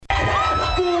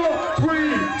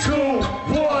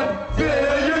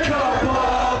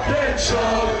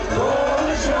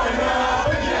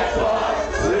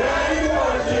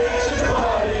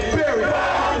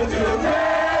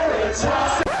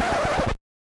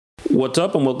What's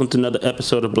up, and welcome to another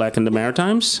episode of Black in the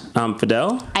Maritimes. I'm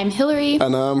Fidel. I'm Hillary.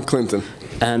 And I'm Clinton.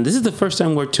 And this is the first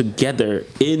time we're together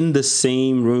in the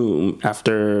same room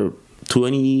after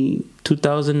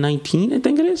 2019, I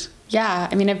think it is. Yeah,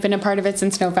 I mean, I've been a part of it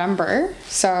since November.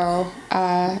 So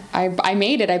I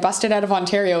made it. I busted out of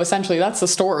Ontario, essentially. That's the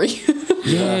story.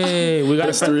 Yay. We got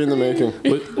history in the making.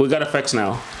 We got effects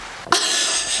now.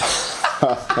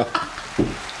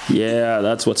 Yeah,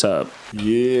 that's what's up.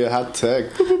 Yeah, hot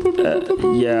tech.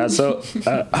 So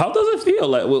how does it feel?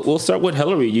 Like, we'll start with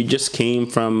Hillary. You just came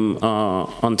from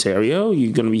Ontario.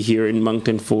 You're going to be here in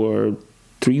Moncton for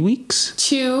 3 weeks?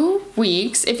 2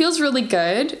 weeks. It feels really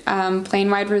good. Plane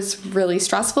ride was really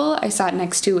stressful. I sat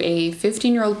next to a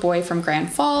 15-year-old boy from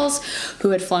Grand Falls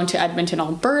who had flown to Edmonton,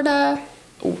 Alberta,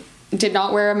 did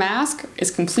not wear a mask,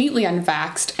 is completely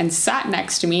unvaxxed, and sat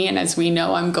next to me. And as we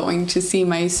know, I'm going to see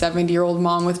my 70-year-old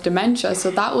mom with dementia. So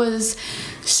that was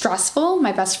stressful.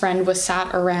 My best friend was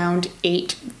sat around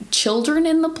 8 children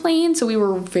in the plane. So we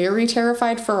were very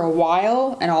terrified for a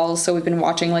while. And also we've been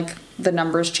watching like the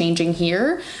numbers changing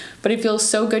here. But it feels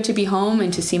so good to be home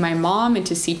and to see my mom and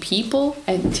to see people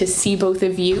and to see both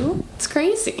of you. It's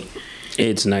crazy.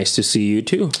 It's nice to see you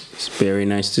too. It's very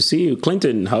nice to see you.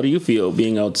 Clinton, how do you feel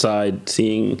being outside,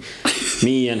 seeing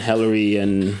me and Hillary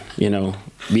and,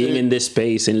 being in this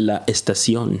space in La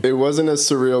Estación? It wasn't as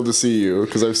surreal to see you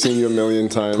because I've seen you a million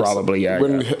times. Probably, yeah.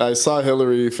 When I saw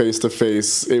Hillary face to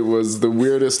face, it was the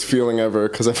weirdest feeling ever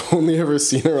because I've only ever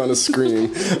seen her on a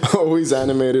screen. Always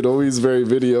animated, always very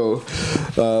video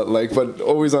but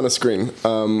always on a screen.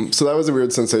 So that was a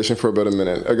weird sensation for about a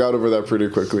minute. I got over that pretty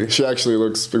quickly. She actually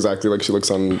looks exactly like she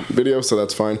looks on video, so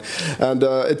that's fine. And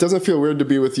it doesn't feel weird to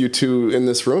be with you two in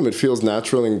this room. It feels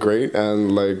natural and great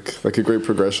and like a great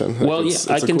progression. Well,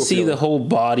 I can see feeling. The whole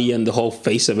body and the whole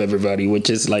face of everybody, which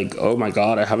is like, oh my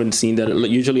God, I haven't seen that.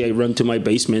 Usually I run to my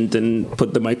basement and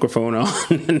put the microphone on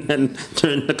and then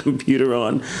turn the computer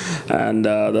on. And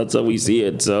that's how we see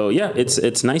it. So yeah,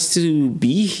 it's nice to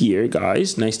be here,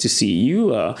 guys. Nice to see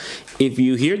you. If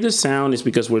you hear the sound, it's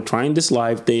because we're trying this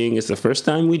live thing. It's the first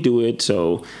time we do it.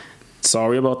 So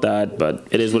sorry about that, but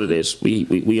it is what it is.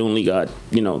 We only got,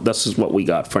 this is what we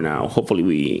got for now. Hopefully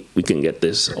we can get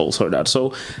this all sorted out.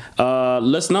 So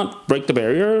let's not break the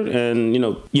barrier. And,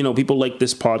 people like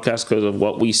this podcast because of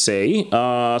what we say.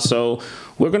 So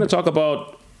we're going to talk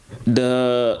about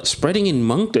the spreading in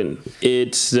Moncton.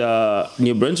 It's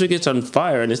New Brunswick is on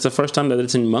fire, and it's the first time that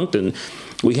it's in Moncton.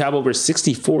 We have over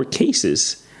 64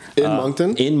 cases. In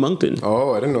Moncton? In Moncton.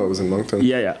 Oh, I didn't know it was in Moncton.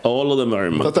 Yeah. All of them are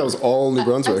in Moncton. I thought that was all New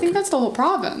Brunswick. I think that's the whole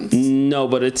province. No,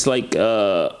 but it's like...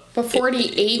 But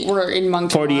 48 were in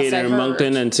Moncton. 48 are in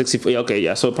Moncton and 64... Okay,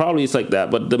 yeah. So probably it's like that.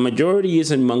 But the majority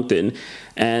is in Moncton.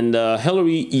 And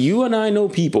Hillary, you and I know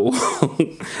people.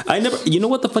 You know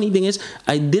what the funny thing is?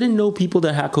 I didn't know people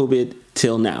that had COVID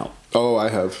till now. Oh, I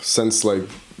have. Since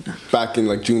back in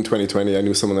June 2020, I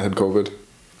knew someone that had COVID.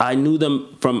 I knew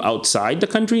them from outside the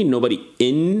country, nobody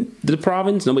in the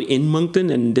province, nobody in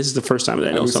Moncton, and this is the first time that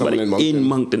I know somebody in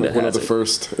Moncton that has it. One of the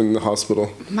first in the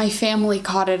hospital. My family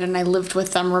caught it and I lived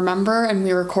with them, remember? And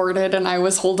we recorded and I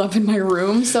was holed up in my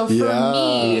room. So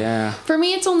for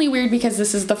me, it's only weird because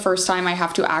this is the first time I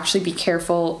have to actually be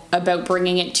careful about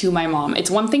bringing it to my mom.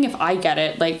 It's one thing if I get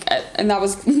it, and that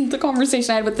was the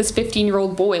conversation I had with this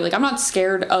 15-year-old boy. I'm not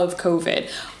scared of COVID.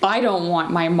 I don't want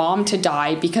my mom to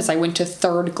die because I went to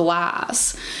third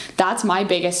glass. That's my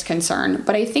biggest concern.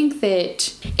 But I think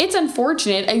that it's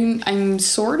unfortunate. I'm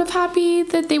sort of happy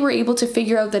that they were able to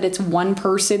figure out that it's one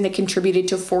person that contributed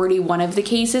to 41 of the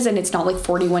cases, and it's not like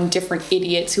 41 different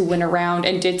idiots who went around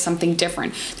and did something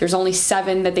different. There's only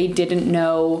 7 that they didn't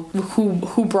know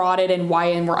who brought it and why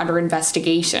and were under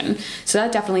investigation. So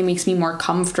that definitely makes me more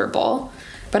comfortable.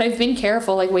 But I've been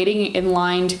careful, waiting in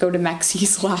line to go to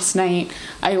Mexi's last night.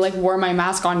 I wore my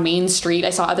mask on Main Street. I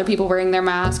saw other people wearing their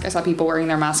mask. I saw people wearing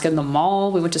their mask in the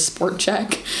mall. We went to Sport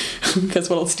Check because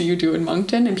what else do you do in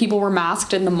Moncton? And people were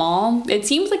masked in the mall. It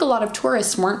seems like a lot of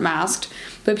tourists weren't masked,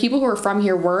 but people who are from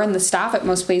here were, and the staff at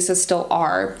most places still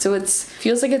are. So it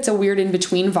feels like it's a weird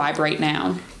in-between vibe right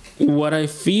now. What I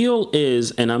feel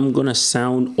is, and I'm going to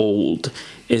sound old,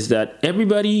 is that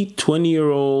everybody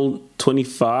 20-year-old,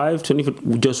 25,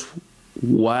 just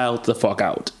wild the fuck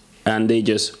out. And they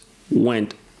just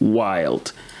went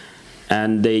wild.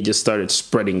 And they just started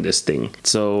spreading this thing.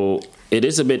 So it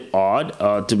is a bit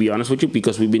odd, to be honest with you,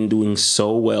 because we've been doing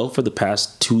so well for the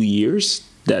past 2 years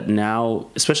that now,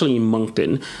 especially in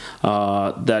Moncton,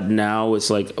 that now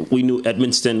it's we knew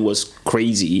Edmundston was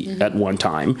crazy at one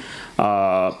time.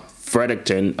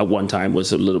 Fredericton at one time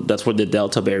was that's where the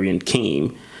Delta variant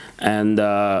came. And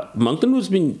Moncton was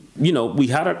been, we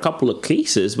had a couple of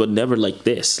cases, but never like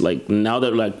this. Like now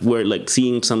that we're like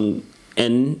seeing some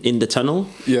end in the tunnel.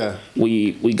 Yeah.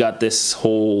 We got this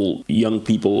whole young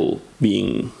people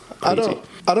being crazy.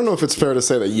 I don't know if it's fair to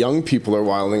say that young people are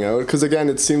wilding out, because again,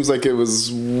 it seems like it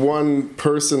was one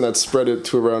person that spread it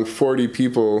to around 40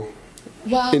 people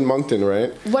in Moncton,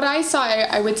 right? What I saw,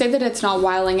 I would say that it's not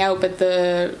wilding out, but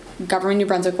the Government New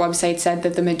Brunswick website said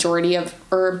that the majority of,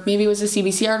 or maybe it was a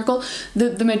CBC article,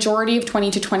 the majority of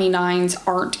 20 to 29s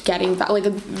aren't getting that, like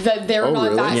they're not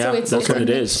really? that. Yeah, so it's that's what it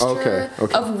is. Okay.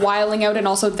 Of wilding out, and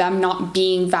also them not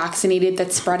being vaccinated,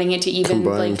 that's spreading it to even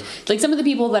Combined. like some of the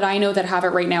people that I know that have it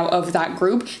right now of that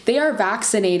group, they are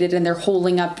vaccinated and they're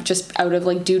holding up just out of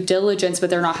like due diligence,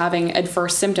 but they're not having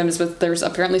adverse symptoms. But there's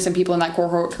apparently some people in that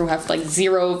cohort who have like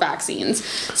 0 vaccines.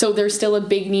 So there's still a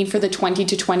big need for the 20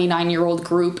 to 29-year-old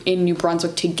group in New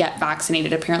Brunswick to get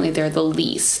vaccinated. Apparently they're the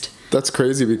least. That's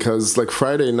crazy, because like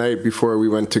Friday night before we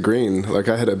went to Green, like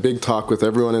I had a big talk with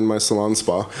everyone in my salon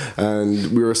spa,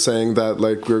 and we were saying that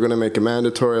like we were going to make it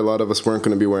mandatory. A lot of us weren't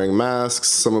going to be wearing masks.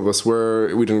 Some of us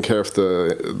were. We didn't care if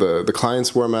the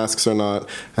clients wore masks or not.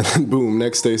 And then boom,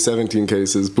 next day 17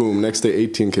 cases. Boom, next day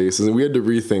 18 cases, and we had to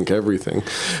rethink everything.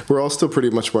 We're all still pretty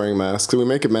much wearing masks, and we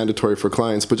make it mandatory for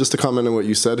clients. But just to comment on what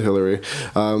you said, Hillary,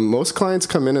 most clients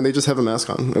come in and they just have a mask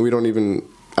on, and we don't even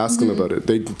ask them about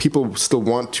it. People still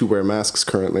want to wear masks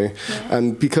currently,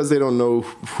 and because they don't know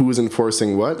who's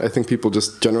enforcing what, I think people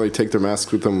just generally take their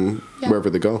masks with them wherever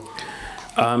they go.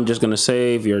 I'm just going to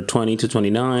say, if you're 20 to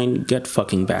 29, get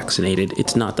fucking vaccinated.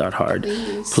 It's not that hard.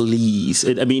 Please.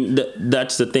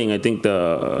 That's the thing. I think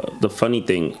the funny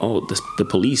thing, the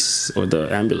police or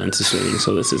the ambulance is ringing,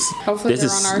 so this is hopefully this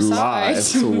is on our live.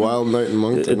 It's a wild night in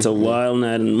Moncton. It's a wild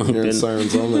night in Moncton. You're in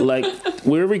Sirens Only. Like,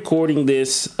 we're recording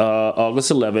this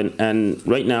August 11, and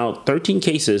right now, 13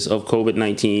 cases of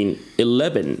COVID-19,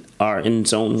 11 are in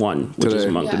Zone 1, which is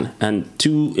Moncton, and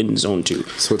 2 in Zone 2.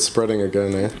 So it's spreading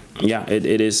again, eh? Yeah,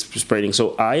 it is spreading.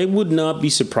 So I would not be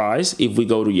surprised if we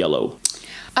go to yellow.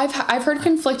 I've heard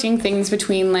conflicting things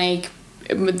between like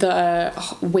the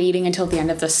waiting until the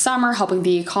end of the summer, helping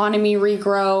the economy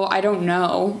regrow. I don't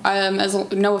know.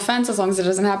 No offense, as long as it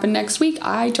doesn't happen next week,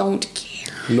 I don't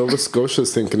care. Nova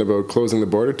Scotia's thinking about closing the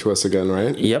border to us again,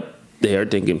 right? Yep. They are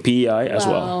thinking PEI as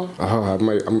well.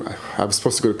 Oh, I was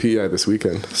supposed to go to PEI this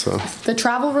weekend. So the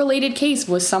travel-related case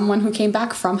was someone who came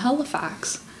back from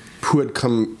Halifax. Who had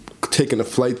taken a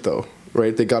flight though,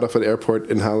 right? They got off at the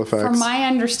airport in Halifax. From my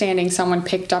understanding, someone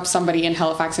picked up somebody in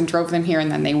Halifax and drove them here,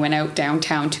 and then they went out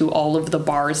downtown to all of the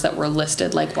bars that were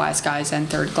listed, like Wise Guys and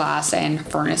Third Glass and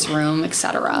Furnace Room,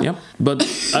 etc. Yep. But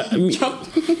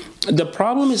the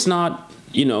problem is not,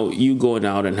 you going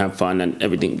out and have fun and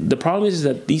everything. The problem is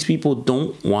that these people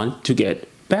don't want to get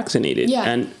vaccinated. Yeah.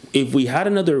 And if we had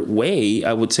another way,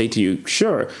 I would say to you,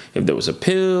 sure, if there was a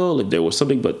pill, if there was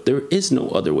something, but there is no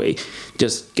other way.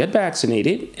 Just get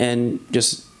vaccinated, and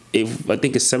if I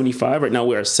think it's 75, right now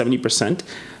we're at 70%.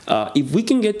 If we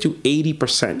can get to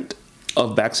 80%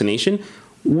 of vaccination,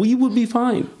 we would be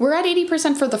fine. We're at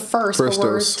 80% for the first but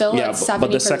we're dose. still at 70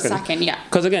 for the second. Yeah.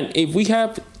 Because again, if we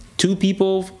have 2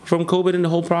 people from COVID in the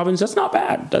whole province, that's not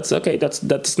bad. That's okay.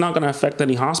 That's not going to affect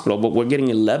any hospital, but we're getting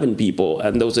 11 people,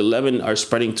 and those 11 are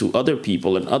spreading to other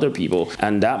people,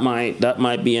 and that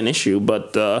might be an issue.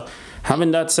 But having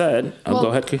that said, go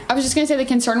ahead. I was just going to say the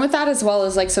concern with that as well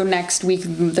is so next week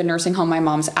the nursing home my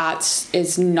mom's at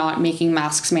is not making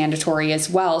masks mandatory as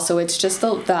well. So it's just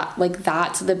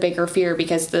that's the bigger fear,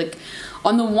 because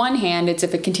on the one hand, it's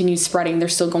if it continues spreading,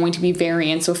 there's still going to be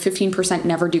variants. So if 15%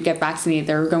 never do get vaccinated,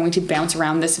 they're going to bounce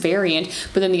around this variant.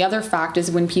 But then the other fact is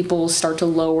when people start to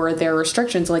lower their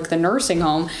restrictions, like the nursing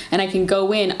home, and I can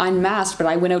go in unmasked, but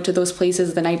I went out to those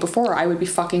places the night before, I would be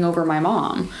fucking over my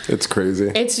mom. It's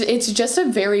crazy. It's just a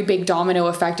very big domino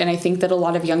effect, and I think that a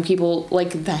lot of young people,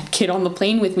 like that kid on the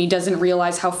plane with me, doesn't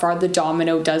realize how far the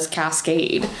domino does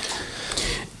cascade.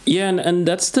 Yeah, and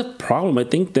that's the problem. I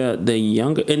think the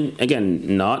younger, and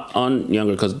again, not on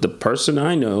younger, because the person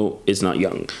I know is not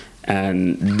young,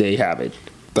 and they have it.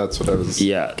 That's what I was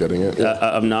getting at. Yeah.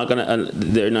 I'm not gonna.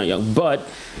 They're not young, but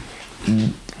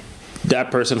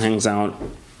that person hangs out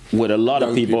with a lot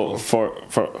of people for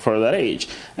that age,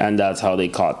 and that's how they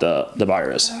caught the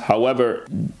virus. However,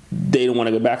 they don't want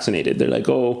to get vaccinated. They're like,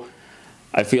 oh,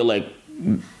 I feel like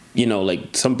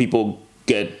some people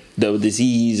get the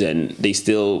disease and they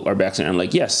still are vaccinated. I'm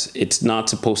like, yes, it's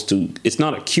not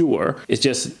a cure. It's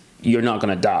just you're not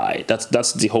gonna die.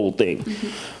 That's the whole thing. Mm-hmm.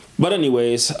 But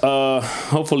anyways,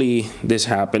 hopefully this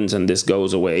happens and this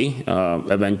goes away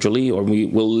eventually, or we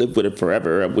will live with it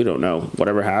forever. We don't know,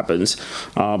 whatever happens.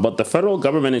 But the federal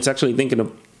government is actually thinking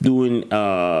of doing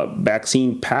a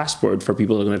vaccine passport for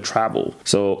people who are going to travel.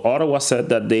 So Ottawa said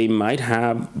that they might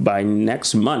have, by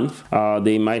next month,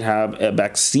 they might have a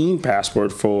vaccine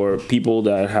passport for people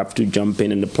that have to jump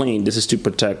in the plane. This is to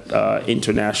protect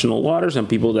international waters and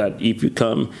people that if you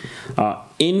come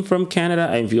in from Canada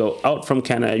and if you go out from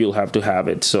Canada, you'll have to have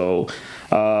it. So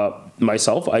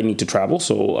myself, I need to travel,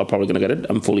 so I'm probably going to get it.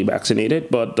 I'm fully vaccinated.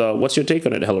 But what's your take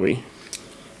on it, Hillary?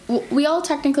 We all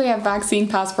technically have vaccine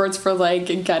passports for like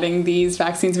getting these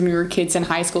vaccines when we were kids in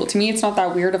high school. To me, it's not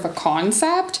that weird of a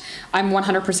concept. I'm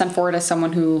 100% for it as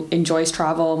someone who enjoys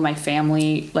travel. My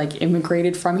family like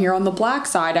immigrated from here on the black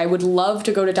side. I would love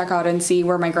to go to Dakota and see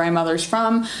where my grandmother's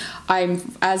from.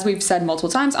 As we've said multiple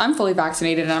times, I'm fully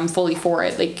vaccinated and I'm fully for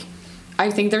it. Like, I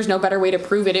think there's no better way to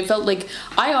prove it. It felt like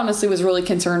I honestly was really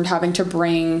concerned having to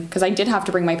bring, because I did have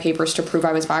to bring my papers to prove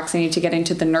I was vaccinated to get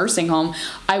into the nursing home.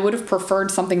 I would have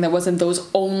preferred something that wasn't those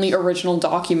only original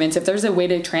documents. If there's a way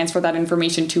to transfer that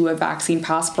information to a vaccine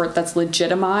passport that's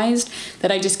legitimized,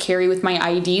 that I just carry with my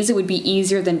IDs, it would be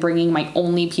easier than bringing my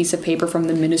only piece of paper from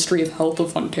the Ministry of Health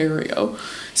of Ontario.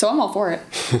 So I'm all for it.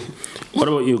 What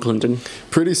about you, Clinton?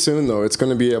 Pretty soon, though, it's going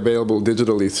to be available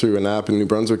digitally through an app in New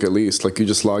Brunswick, at least. Like, you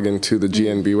just log into the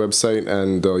GNB website,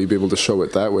 and you'll be able to show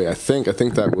it that way. I think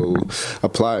that will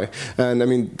apply. And, I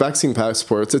mean, vaccine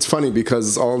passports, it's funny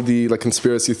because all the, like,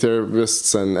 conspiracy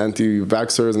theorists and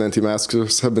anti-vaxxers and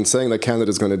anti-maskers have been saying that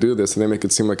Canada's going to do this, and they make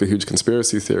it seem like a huge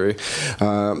conspiracy theory,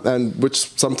 and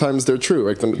which sometimes they're true.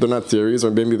 Like, they're not theories,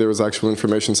 or maybe there was actual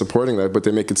information supporting that, but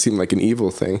they make it seem like an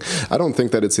evil thing. I don't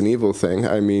think that it's an evil thing.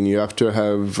 I mean, you have to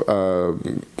have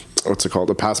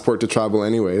a passport to travel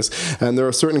anyways, and there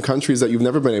are certain countries that you've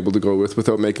never been able to go with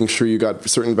without making sure you got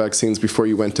certain vaccines before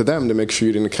you went to them to make sure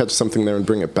you didn't catch something there and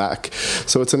bring it back.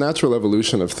 So it's a natural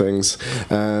evolution of things,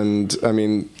 and I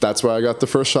mean, that's why I got the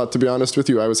first shot, to be honest with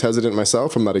you. I was hesitant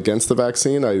myself. I'm not against the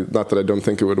vaccine. Not that I don't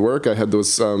think it would work. I had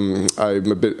those, I'm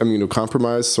a bit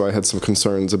immunocompromised, so I had some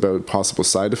concerns about possible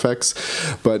side effects,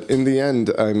 but in the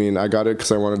end, I mean, I got it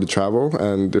because I wanted to travel,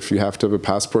 and if you have to have a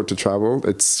passport to travel,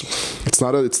 it's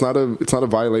not a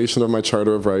violation of my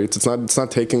Charter of Rights. It's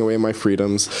not taking away my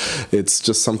freedoms. It's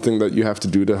just something that you have to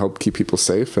do to help keep people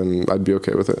safe, and I'd be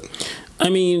okay with it. I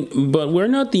mean, but we're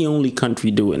not the only country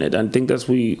doing it. I think that's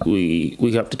we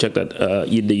have to check that.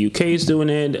 The UK is doing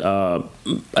it.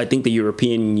 I think the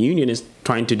European Union is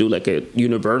trying to do like a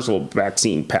universal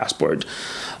vaccine passport.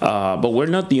 But we're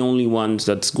not the only ones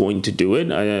that's going to do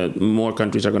it. More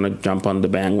countries are going to jump on the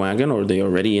bandwagon, or they're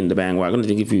already in the bandwagon. I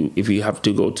think if you have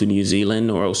to go to New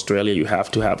Zealand or Australia, you have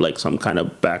to have like some kind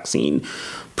of vaccine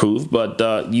proof. But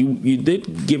you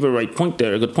did give a good point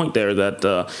there,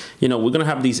 that we're gonna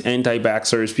have these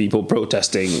anti-vaxxers people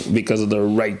protesting because of their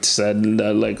rights and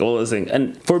like all this thing.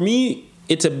 And for me,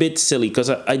 it's a bit silly because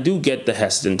I do get the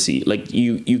hesitancy. Like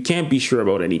you can't be sure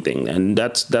about anything, and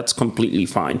that's completely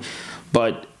fine.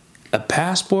 But a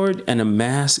passport and a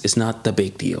mask is not the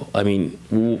big deal. I mean,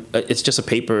 it's just a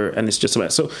paper and it's just a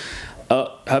mask. So.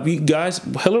 Have you guys,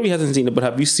 Hillary hasn't seen it, but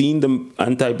have you seen the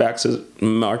anti-vaxxers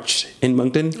march in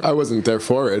Moncton? I wasn't there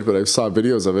for it, but I saw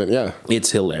videos of it, yeah.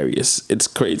 It's hilarious. It's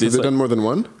crazy. Have they done more than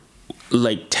one?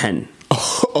 Like 10.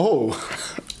 Oh.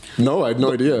 No, I had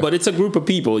no idea. But it's a group of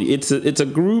people. It's a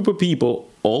group of people,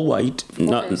 all white,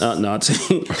 not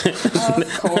saying.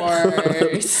 Of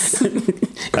course.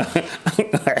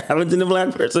 I haven't seen a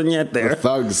black person yet there.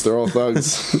 They're all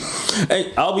thugs.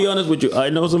 Hey, I'll be honest with you. I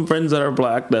know some friends that are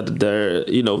black that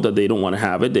that they don't want to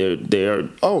have it. They're.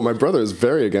 Oh, my brother is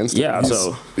very against it. Yeah,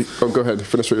 go ahead.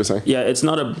 Finish what you're saying. Yeah, it's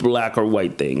not a black or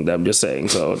white thing. I'm just saying.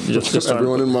 So just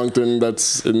everyone in Moncton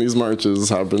that's in these marches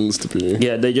happens to be.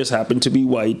 Yeah, they just happen to be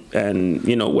white and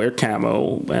wear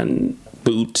camo and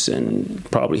boots and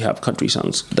probably have country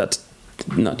songs. That's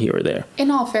not here or there.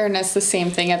 In all fairness, the same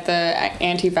thing at the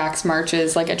anti-vax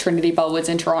marches, like at Trinity Bellwoods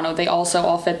in Toronto, they also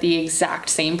all fit the exact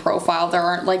same profile. There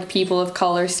aren't like people of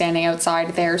color standing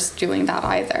outside there doing that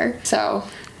either. So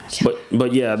yeah.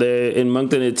 But yeah, in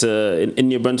Moncton, it's in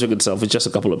New Brunswick itself, it's just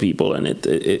a couple of people, and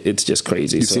it's just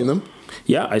crazy. You've seen them?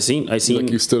 Yeah, I seen. Like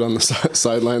you stood on the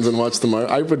sidelines and watched the march.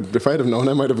 If I'd have known,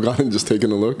 I might have gone and just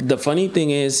taken a look. The funny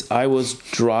thing is, I was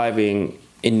driving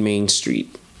in Main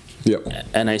Street. Yep.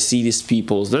 And I see these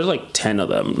people. There's like 10 of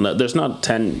them. There's not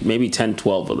 10, maybe 10,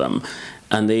 12 of them.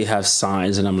 And they have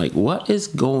signs, and I'm like, what is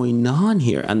going on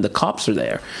here? And the cops are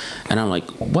there. And I'm like,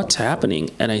 what's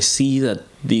happening? And I see that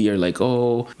they are like,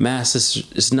 oh, mass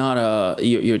is not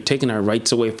you're taking our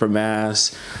rights away from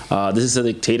mass. This is a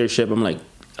dictatorship. I'm like,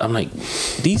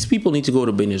 these people need to go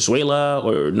to Venezuela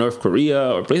or North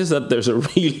Korea or places that there's a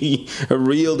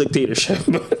real dictatorship.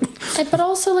 But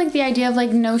also, like, the idea of,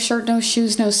 like, no shirt, no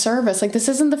shoes, no service. Like, this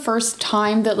isn't the first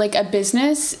time that, like, a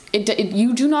business,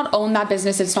 you do not own that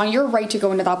business. It's not your right to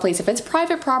go into that place. If it's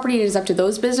private property, it is up to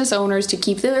those business owners to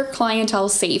keep their clientele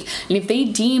safe. And if they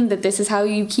deem that this is how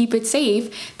you keep it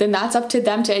safe, then that's up to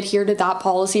them to adhere to that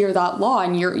policy or that law.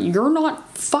 And you're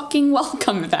not fucking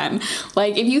welcome then.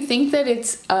 Like, if you think that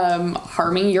it's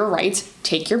harming your rights,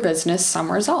 take your business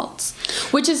somewhere else.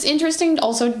 Which is interesting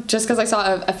also, just because I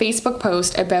saw a Facebook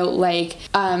post about, like,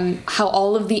 how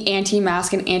all of the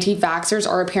anti-mask and anti-vaxxers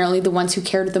are apparently the ones who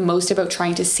cared the most about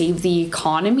trying to save the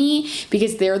economy,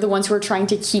 because they're the ones who are trying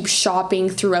to keep shopping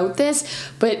throughout this.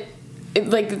 But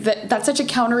that's such a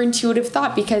counterintuitive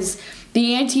thought, because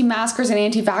the anti-maskers and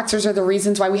anti-vaxxers are the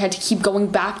reasons why we had to keep going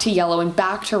back to yellow and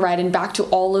back to red and back to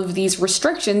all of these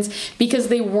restrictions, because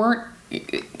they weren't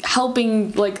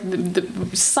helping, like, the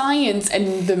science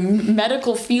and the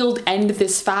medical field end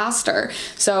this faster.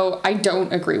 So I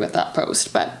don't agree with that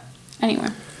post, but anyway.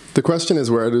 The question is,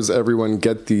 where does everyone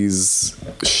get these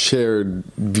shared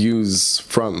views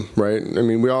from, right? I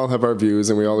mean, we all have our views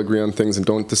and we all agree on things and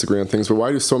don't disagree on things, but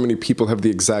why do so many people have the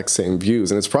exact same views?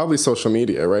 And it's probably social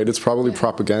media, right? It's probably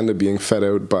propaganda being fed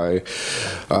out by,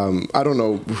 I don't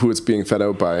know who it's being fed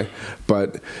out by,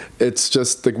 but it's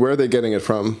just, like, where are they getting it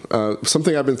from?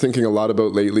 Something I've been thinking a lot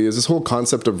about lately is this whole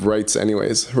concept of rights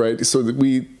anyways, right? So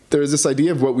that there's this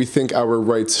idea of what we think our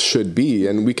rights should be,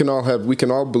 and we can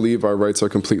all believe our rights are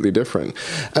completely different.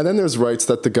 And then there's rights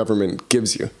that the government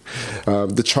gives you.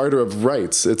 The Charter of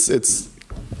Rights, it's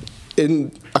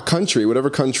in a country, whatever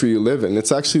country you live in,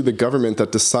 it's actually the government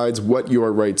that decides what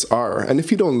your rights are. And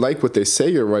if you don't like what they say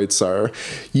your rights are,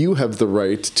 you have the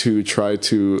right to try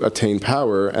to attain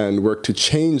power and work to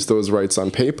change those rights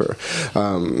on paper.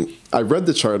 I read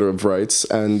the Charter of Rights,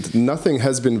 and nothing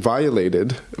has been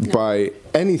violated by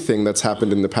anything that's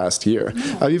happened in the past year.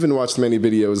 I've even watched many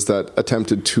videos that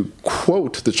attempted to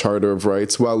quote the Charter of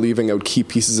Rights while leaving out key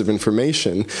pieces of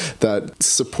information that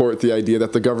support the idea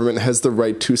that the government has the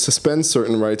right to suspend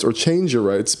certain rights or change your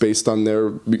rights based on their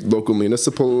local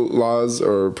municipal laws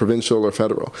or provincial or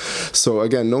federal. So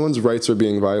again, no one's rights are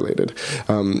being violated.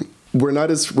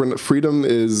 Freedom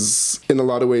is in a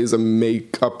lot of ways a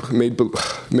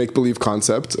make-believe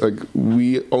concept. Like,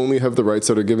 we only have the rights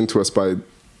that are given to us by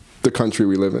the country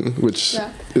we live in, which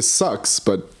sucks,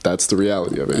 but that's the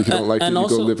reality of it. If you don't like it, you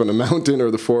go live on a mountain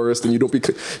or the forest, and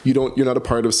you're not a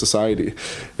part of society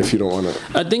if you don't want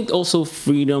to. I think also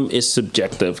freedom is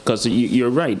subjective, because you're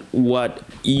right. What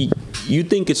you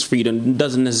think is freedom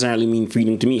doesn't necessarily mean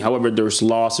freedom to me. However, there's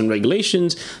laws and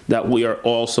regulations that we are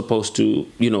all supposed to,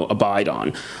 abide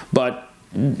on. But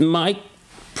my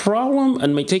problem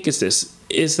and my take is this,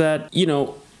 is that,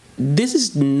 this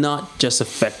is not just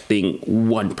affecting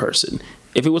one person.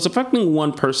 If it was affecting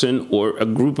one person or a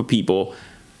group of people,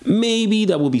 maybe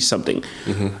that would be something.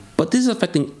 Mm-hmm. But this is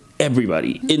affecting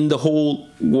everybody in the whole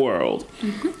world.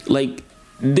 Mm-hmm. Like,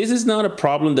 this is not a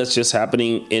problem that's just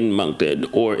happening in Moncton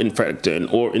or in Fredericton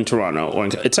or in Toronto.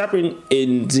 It's happening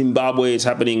in Zimbabwe. It's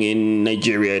happening in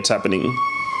Nigeria. It's happening...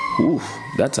 Ooh,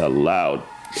 that's a loud...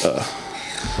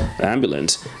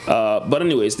 ambulance. But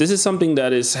anyways, this is something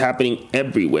that is happening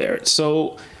everywhere.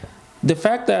 So the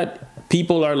fact that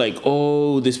people are like,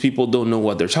 oh, these people don't know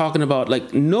what they're talking about.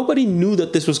 Like, nobody knew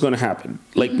that this was going to happen.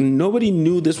 Like, nobody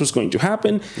knew this was going to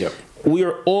happen. Yep. We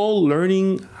are all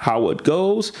learning how it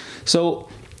goes. So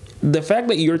the fact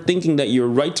that you're thinking that your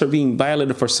rights are being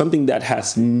violated for something that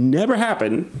has never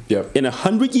happened in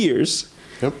 100 years.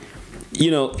 Yep.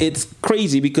 It's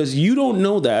crazy, because you don't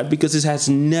know that, because this has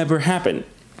never happened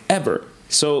ever.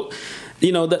 So,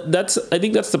 I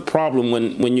think that's the problem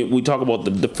when we talk about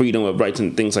the freedom of rights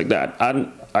and things like that.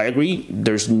 I agree.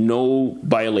 There's no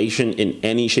violation in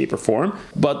any shape or form,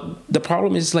 but the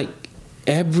problem is, like,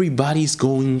 everybody's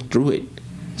going through it.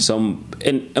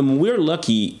 And we're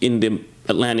lucky in the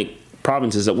Atlantic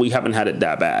provinces that we haven't had it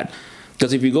that bad.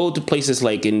 Because if you go to places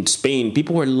like in Spain,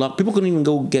 people couldn't even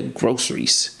go get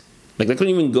groceries. Like, they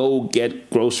couldn't even go get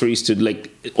groceries to,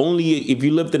 like, only if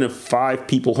you lived in a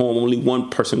 5-people home, only one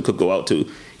person could go out to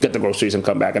get the groceries and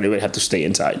come back, and everybody had to stay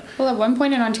inside. Well, at one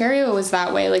point in Ontario, it was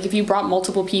that way. Like, if you brought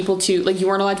multiple people to, like, you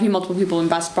weren't allowed to be multiple people in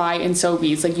Best Buy and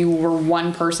Sobeys. Like, you were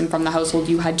one person from the household.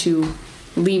 You had to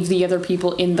leave the other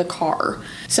people in the car.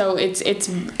 So it's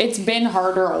been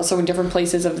harder also in different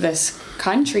places of this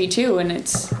country too, and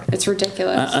it's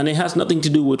ridiculous. And it has nothing to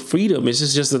do with freedom.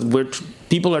 It's just that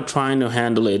people are trying to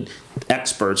handle it.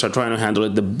 Experts are trying to handle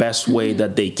it the best way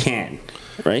that they can,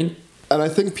 right? And I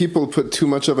think people put too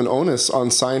much of an onus on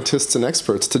scientists and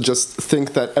experts to just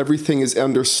think that everything is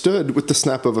understood with the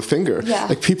snap of a finger. Yeah.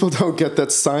 Like, people don't get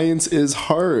that science is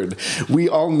hard. We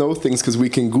all know things because we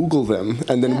can Google them,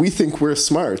 and then we think we're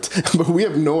smart, but we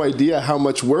have no idea how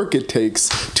much work it takes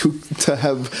to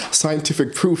have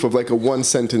scientific proof of like a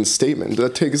one-sentence statement.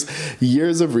 That takes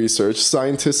years of research.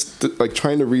 Scientists like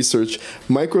trying to research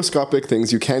microscopic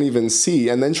things you can't even see,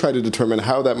 and then try to determine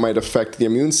how that might affect the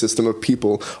immune system of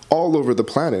people all over the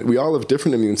planet. We all have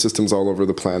different immune systems all over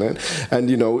the planet,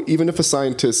 and even if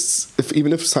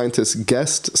scientists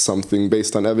guessed something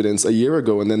based on evidence a year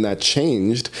ago and then that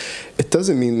changed, it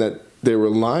doesn't mean that they were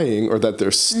lying or that they're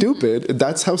stupid. Mm-hmm.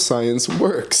 That's how science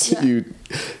works. Yeah.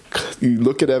 You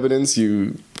look at evidence,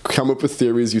 you come up with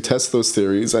theories, you test those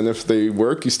theories, and if they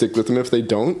work, you stick with them. If they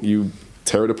don't, you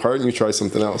tear it apart and you try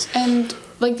something else. And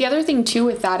like the other thing too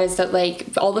with that is that like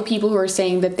all the people who are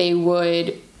saying that they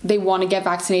want to get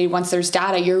vaccinated once there's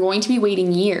data, you're going to be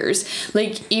waiting years.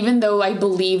 Like, even though I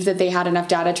believe that they had enough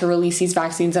data to release these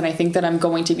vaccines and I think that I'm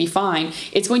going to be fine,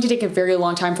 it's going to take a very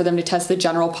long time for them to test the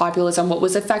general populace on what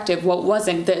was effective, what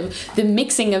wasn't, the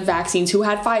mixing of vaccines, who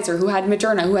had Pfizer, who had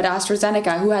Moderna, who had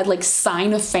AstraZeneca, who had like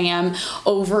Sinopharm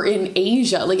over in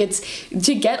Asia. Like, it's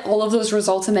to get all of those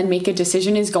results and then make a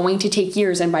decision is going to take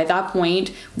years. And by that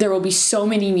point, there will be so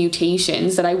many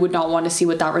mutations that I would not want to see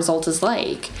what that result is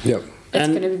like. Yep. It's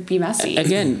going to be messy.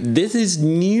 Again, this is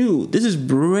new. This is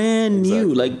brand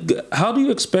new. Like, how do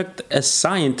you expect a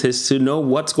scientist to know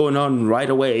what's going on right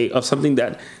away of something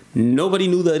that nobody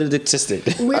knew that it existed?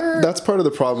 That's part of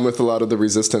the problem with a lot of the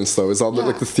resistance, though, is all the,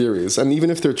 like the theories. And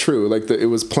even if they're true, like it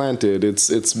was planted,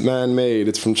 it's man-made,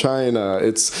 it's from China,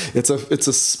 it's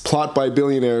a plot by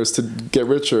billionaires to get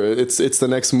richer. It's the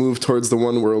next move towards the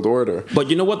one world order. But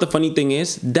you know what the funny thing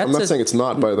is? I'm not saying it's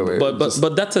not, by the way.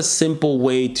 But that's a simple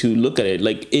way to look at it.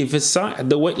 Like, if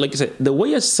the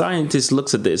way a scientist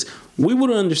looks at this, we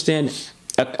wouldn't understand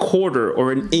a quarter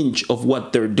or an inch of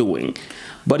what they're doing.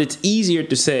 But it's easier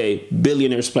to say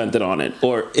billionaires planted on it,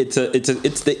 or it's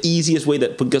the easiest way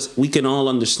because we can all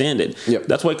understand it. Yep.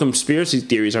 That's why conspiracy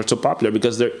theories are so popular,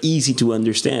 because they're easy to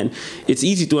understand. It's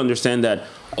easy to understand that,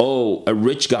 oh, a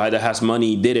rich guy that has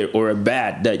money did it, or a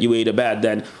bat that you ate a bat.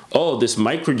 Then, oh, this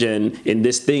microgen in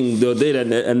this thing did,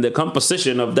 and the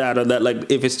composition of that or that.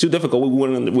 Like, if it's too difficult,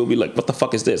 we'll be like, what the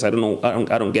fuck is this? I don't know.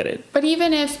 I don't get it. But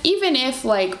even if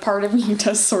like part of me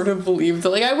does sort of believe that,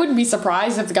 like, I wouldn't be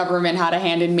surprised if the government had a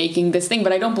hand in making this thing,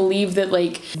 but I don't believe that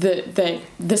like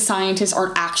the scientists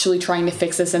aren't actually trying to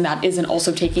fix this, and that isn't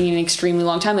also taking an extremely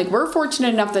long time. Like, we're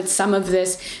fortunate enough that some of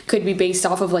this could be based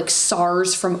off of like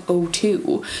SARS from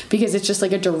 2002, because it's just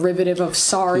like a derivative of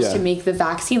SARS to make the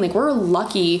vaccine. Like, we're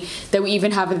lucky that we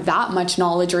even have that much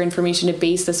knowledge or information to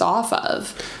base this off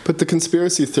of. But the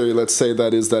conspiracy theory, let's say,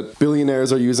 that is that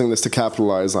billionaires are using this to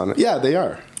capitalize on it. Yeah, they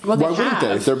are. Well, why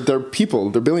wouldn't they? They're people.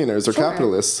 They're billionaires. They're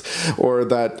capitalists. Or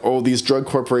that, these drug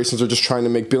corporations are just trying to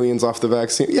make billions off the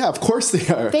vaccine. Yeah, of course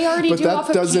they are. They already do off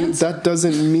of cancer. That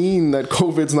doesn't mean that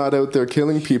COVID's not out there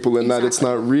killing people, and that it's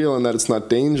not real, and that it's not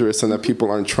dangerous, and that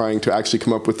people aren't trying to actually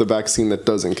come up with a vaccine that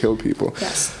doesn't kill people.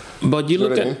 Yes. But you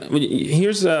look at,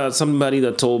 here's somebody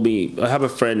that told me, I have a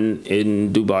friend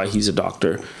in Dubai, he's a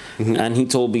doctor, and he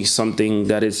told me something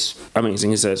that is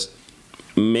amazing. He says,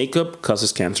 makeup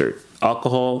causes cancer.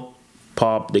 Alcohol,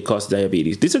 pop, they cause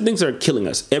diabetes. These are things that are killing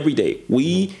us every day.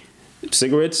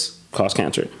 Cigarettes cause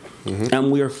cancer.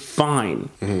 And we are fine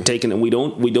taking them. We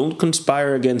don't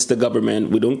conspire against the government.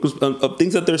 We don't of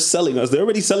things that they're selling us. They're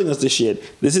already selling us this shit.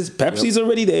 This is Pepsi's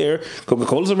already there.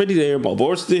 Coca-Cola's already there.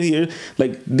 Marlboro's still here.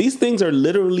 Like, these things are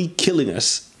literally killing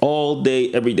us all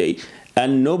day, every day.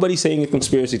 And nobody's saying a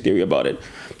conspiracy theory about it.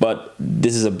 But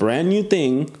this is a brand new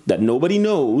thing that nobody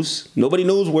knows. Nobody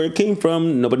knows where it came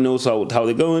from. Nobody knows how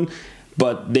they're going.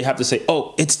 But they have to say,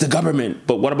 oh, it's the government.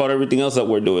 But what about everything else that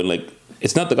we're doing? Like,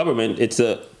 it's not the government. It's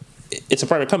a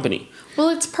private company. Well,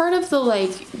 it's part of the,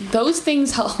 like, those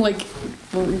things help, like,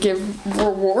 give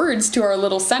rewards to our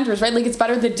little centers, right? Like, it's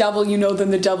better the devil you know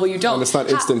than the devil you don't. And it's not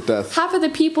instant death. Half of the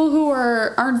people who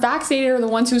aren't vaccinated are the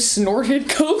ones who snorted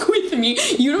coke with me.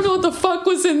 You don't know what the fuck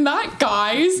was in that,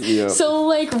 guys. Yep. So,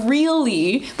 like,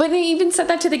 really? But they even said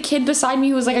that to the kid beside me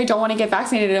who was like, I don't want to get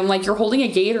vaccinated. And I'm like, you're holding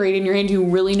a Gatorade in your hand. Do you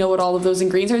really know what all of those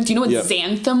ingredients are? Do you know what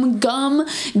xanthan gum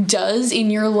does in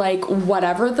your, like,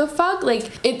 whatever the fuck? Like,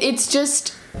 it's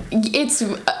just... It's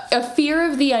a fear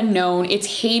of the unknown.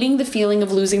 It's hating the feeling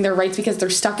of losing their rights because they're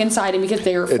stuck inside and because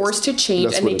they are forced to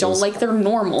change and they don't like their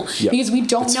normal. Yep. Because we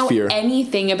don't know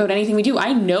anything about anything we do.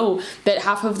 I know that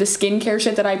half of the skincare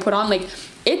shit that I put on, like,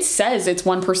 it says it's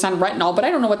 1% retinol, but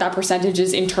I don't know what that percentage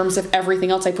is in terms of everything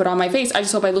else I put on my face. I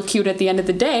just hope I look cute at the end of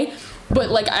the day. But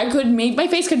like my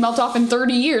face could melt off in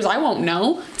 30 years. I won't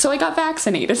know. So I got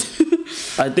vaccinated.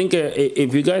 I think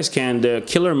if you guys can, the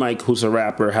Killer Mike, who's a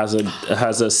rapper, has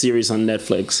a series on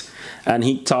Netflix, and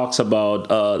he talks about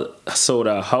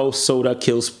soda, how soda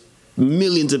kills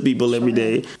millions of people every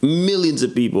day, millions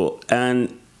of people,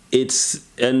 and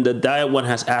the diet one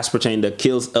has aspartame that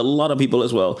kills a lot of people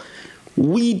as well.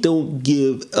 We don't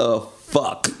give a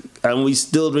fuck, and we're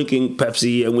still drinking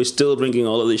Pepsi, and we're still drinking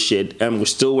all of this shit, and we're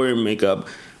still wearing makeup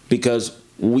because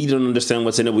we don't understand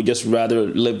what's in it. We just rather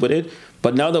live with it.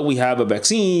 But now that we have a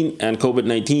vaccine and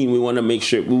COVID-19, we want to make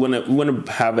sure we want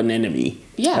to have an enemy.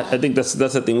 Yeah, I think that's the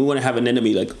thing. We want to have an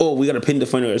enemy. Like, oh, we got to pin the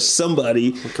finger at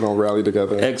somebody. We can all rally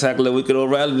together. Exactly, we can all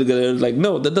rally together. Like,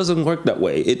 no, that doesn't work that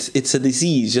way. It's a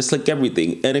disease, just like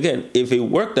everything. And again, if it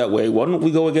worked that way, why don't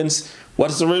we go against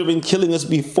what's already been killing us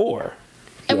before?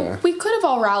 And we could have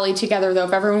all rallied together, though,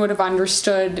 if everyone would have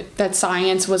understood that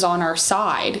science was on our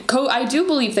side. I do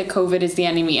believe that COVID is the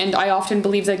enemy, and I often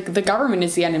believe that the government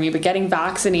is the enemy, but getting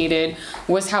vaccinated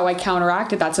was how I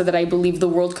counteracted that, so that I believe the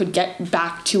world could get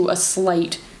back to a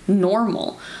slight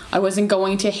normal. I wasn't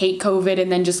going to hate COVID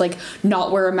and then just like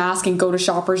not wear a mask and go to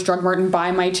Shoppers Drug Mart and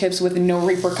buy my chips with no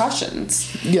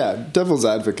repercussions. Yeah, devil's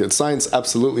advocate. Science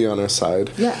absolutely on our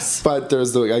side. Yes. But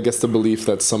there's the belief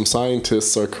that some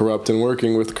scientists are corrupt and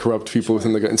working with corrupt people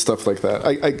within and stuff like that.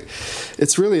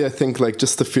 It's really, I think, like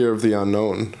just the fear of the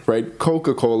unknown, right?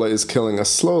 Coca-Cola is killing us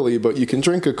slowly, but you can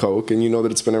drink a Coke and you know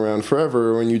that it's been around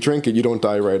forever. When you drink it, you don't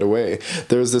die right away.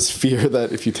 There's this fear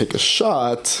that if you take a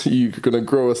shot, you're going to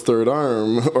grow a third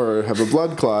arm or have a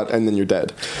blood clot, and then you're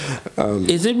dead.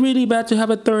 Is it really bad to have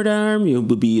a third arm? You'll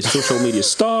be a social media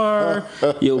star.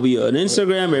 You'll be on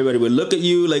Instagram. Everybody will look at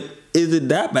you like, is it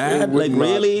that bad? Like,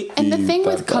 really? And the thing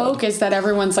with Coke is that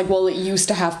everyone's like, well, it used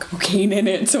to have cocaine in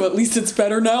it, so at least it's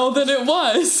better now than it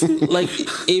was. Like,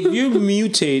 if you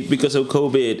mutate because of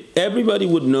COVID, everybody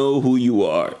would know who you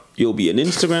are. You'll be an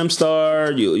Instagram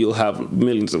star. You'll have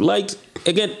millions of likes.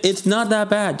 Again, it's not that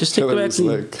bad. Just take the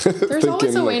vaccine. There's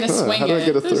always a way to swing how do I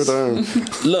get a third arm?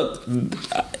 Look,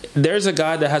 there's a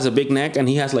guy that has a big neck, and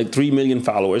he has like 3 million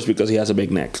followers because he has a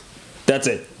big neck. That's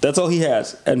it. That's all he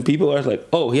has. And people are like,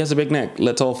 oh, he has a big neck.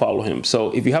 Let's all follow him.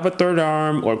 So if you have a third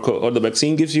arm or the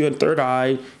vaccine gives you a third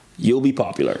eye, you'll be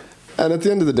popular. And at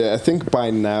the end of the day, I think by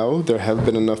now there have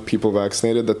been enough people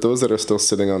vaccinated that those that are still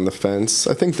sitting on the fence,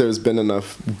 I think there's been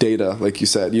enough data, like you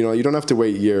said. You know, you don't have to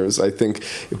wait years. I think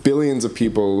billions of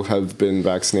people have been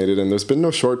vaccinated and there's been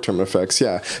no short-term effects.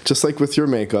 Yeah, just like with your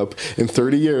makeup, in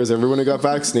 30 years, everyone who got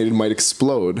vaccinated might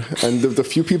explode. And the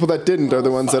few people that didn't are the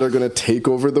ones that are going to take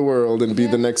over the world and be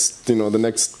the next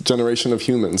generation of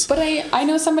humans. But I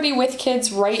know somebody with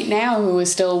kids right now who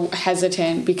is still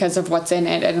hesitant because of what's in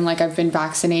it. And like, I've been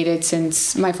vaccinated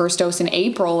since my first dose in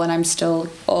April and I'm still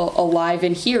alive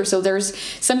and here. So there's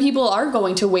some people are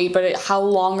going to wait, but how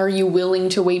long are you willing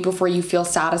to wait before you feel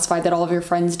satisfied that all of your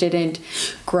friends didn't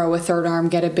grow a third arm,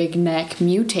 get a big neck,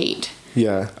 mutate?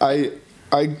 Yeah,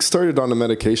 I started on a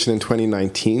medication in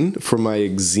 2019 for my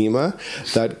eczema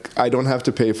that I don't have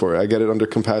to pay for. I get it under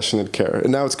compassionate care.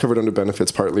 And now it's covered under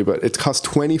benefits partly, but it costs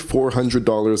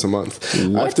 $2,400 a month.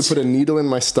 What? I have to put a needle in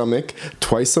my stomach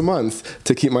twice a month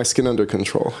to keep my skin under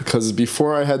control. Because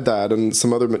before I had that and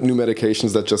some other new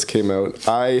medications that just came out,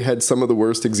 I had some of the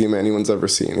worst eczema anyone's ever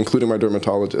seen, including my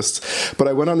dermatologist. But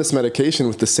I went on this medication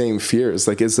with the same fears.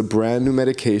 Like, it's a brand new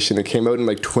medication. It came out in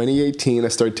like 2018. I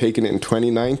started taking it in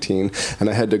 2019. And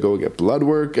I had to go get blood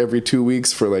work every 2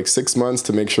 weeks for like 6 months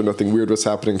to make sure nothing weird was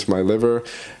happening to my liver.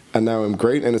 And now I'm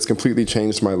great, and it's completely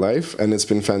changed my life, and it's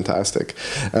been fantastic.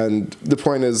 And the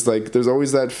point is, like, there's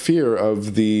always that fear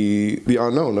of the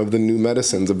unknown, of the new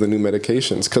medicines, of the new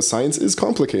medications, because science is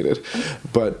complicated.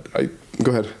 But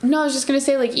go ahead. No, I was just going to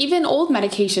say, like, even old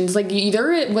medications, like,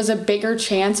 there was a bigger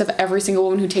chance of every single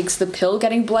woman who takes the pill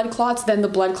getting blood clots than the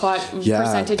blood clot percentages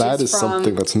from... Yeah, that is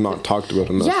something that's not talked about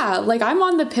enough. Yeah, like, I'm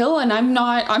on the pill, and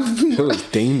the pill is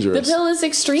dangerous. The pill is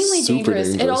extremely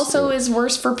dangerous. It also is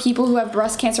worse for people who have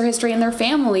breast cancer history in their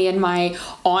family, and my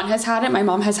aunt has had it. My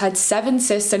mom has had 7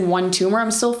 cysts and 1 tumor.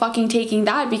 I'm still fucking taking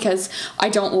that because I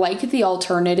don't like the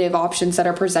alternative options that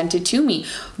are presented to me.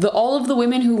 All of the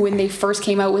women who, when they first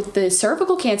came out with the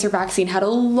cervical cancer vaccine, had a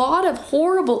lot of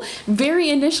horrible, very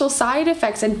initial side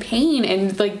effects and pain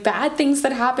and like bad things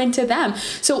that happened to them.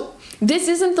 So this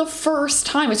isn't the first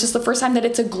time. It's just the first time that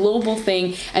it's a global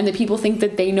thing, and that people think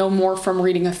that they know more from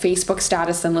reading a Facebook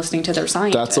status than listening to their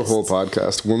scientists. That's a whole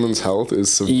podcast. Women's health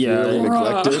is severely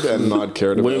neglected and not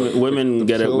cared about. Women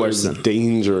get it worse than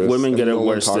dangerous. Women get it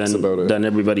worse than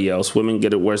everybody else. Women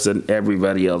get it worse than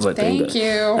everybody else. I think. Thank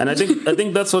you. And I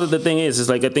think that's what the thing is. Is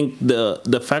like I think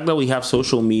the fact that we have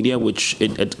social media, which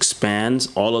it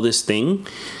expands all of this thing.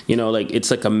 You know, like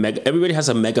it's like everybody has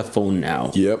a megaphone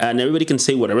now. Yep. And everybody can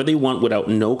say whatever they want without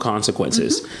no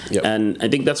consequences. Mm-hmm. Yep. And I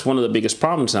think that's one of the biggest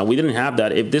problems now. We didn't have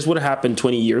that. If this would have happened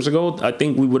 20 years ago, I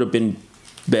think we would have been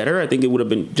better. I think it would have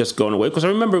been just gone away. Because I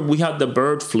remember we had the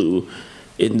bird flu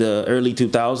in the early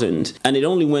 2000s, and it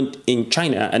only went in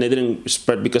China, and it didn't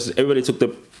spread because everybody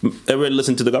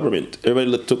listened to the government.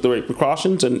 Everybody took the right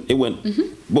precautions, and it went.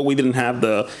 Mm-hmm. But we didn't have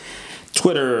the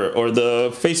Twitter or the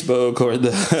Facebook or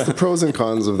the pros and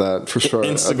cons of that, for sure.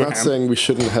 Instagram. I'm not saying we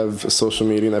shouldn't have social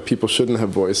media and that people shouldn't have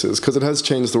voices, because it has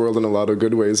changed the world in a lot of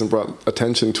good ways and brought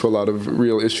attention to a lot of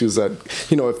real issues that,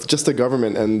 you know, if just the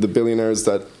government and the billionaires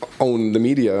that own the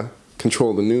media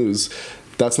control the news,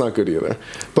 that's not good either.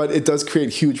 But it does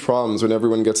create huge problems when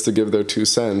everyone gets to give their 2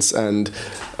 cents. And,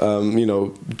 you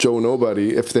know, Joe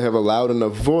Nobody, if they have a loud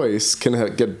enough voice,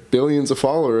 can get billions of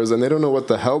followers, and they don't know what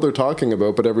the hell they're talking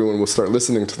about, but everyone will start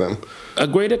listening to them. A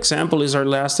great example is our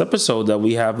last episode that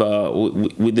we have.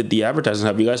 We did the advertising.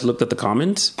 Have you guys looked at the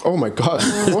comments? Oh, my gosh,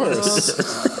 of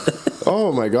course.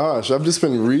 Oh, my gosh. I've just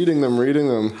been reading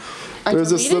them.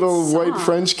 There's this little white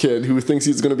French kid who thinks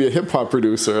he's going to be a hip-hop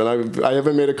producer, and I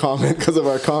haven't made a comment because of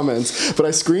our comments, but I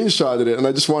screenshotted it, and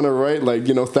I just want to write, like,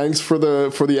 you know, thanks for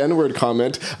the N-word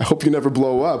comment. I hope you never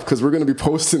blow up, because we're going to be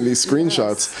posting these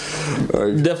screenshots.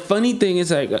 Yes. The funny thing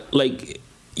is, like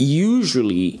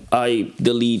usually I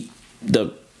delete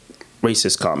the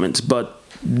racist comments, but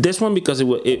this one, because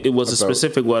it was a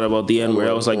specific one about the N-word,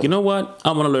 I was like, you know what?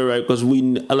 I'm going to let it right, because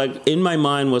in my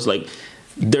mind was like,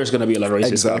 there's going to be a lot of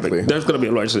racism. Exactly. There's going to be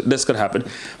a lot of racism. That's going to happen.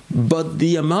 But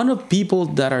the amount of people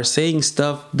that are saying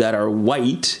stuff that are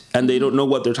white and they don't know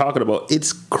what they're talking about,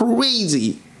 it's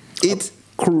crazy. It's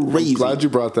crazy. I'm glad you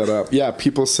brought that up. Yeah,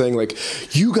 people saying, like,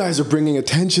 you guys are bringing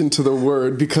attention to the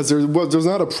word because there's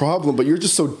not a problem, but you're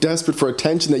just so desperate for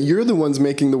attention that you're the ones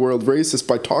making the world racist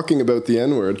by talking about the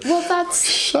N-word. Well,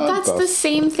 that's the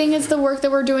same thing as the work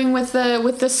that we're doing with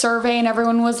the survey, and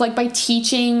everyone was like, by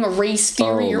teaching race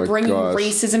theory, you're bringing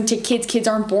racism to kids. Kids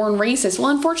aren't born racist. Well,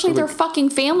 unfortunately, their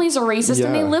fucking families are racist,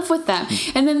 and they live with them.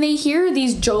 And then they hear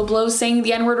these Joe Blows saying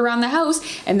the N-word around the house,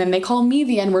 and then they call me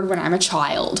the N-word when I'm a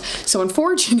child. So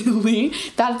unfortunately,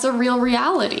 that's a real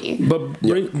reality. But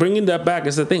bringing that back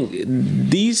is the thing.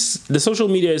 The social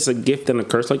media is a gift and a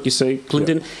curse, like you say,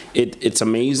 Clinton. Yeah. It's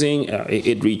amazing.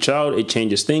 It reaches out. It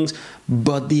changes things.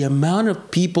 But the amount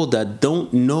of people that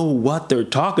don't know what they're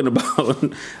talking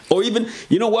about, or even,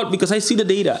 you know what, because I see the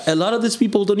data, a lot of these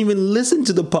people don't even listen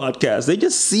to the podcast. They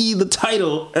just see the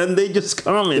title and they just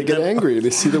comment. They get angry. They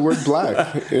see the word black.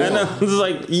 Yeah. And I was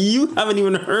like, you haven't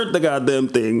even heard the goddamn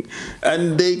thing.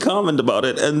 And they comment about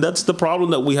it. And that's the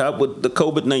problem that we have with the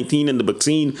COVID-19 and the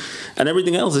vaccine and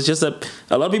everything else. It's just that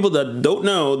a lot of people that don't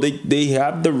know, they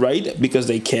have the right because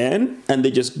they can, and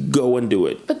they just go and do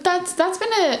it. But that's been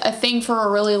a thing for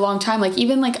a really long time. Like,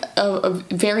 even like a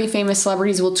very famous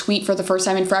celebrities will tweet for the first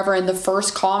time in forever, and the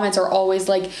first comments are always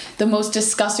like the most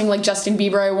disgusting, like, Justin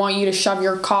Bieber, I want you to shove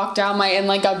your cock down my, and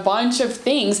like a bunch of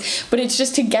things. But it's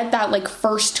just to get that like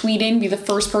first tweet in, be the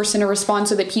first person to respond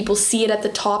so that people see it at the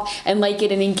top and like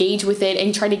it and engage with it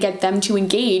and try to get them to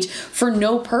engage for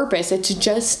no purpose. It's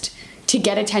just to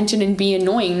get attention and be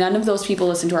annoying. None of those people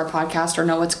listen to our podcast or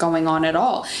know what's going on at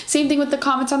all. Same thing with the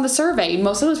comments on the survey.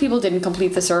 Most of those people didn't complete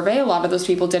the survey. A lot of those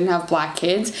people didn't have black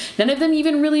kids. None of them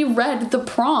even really read the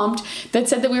prompt that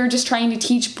said that we were just trying to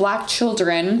teach black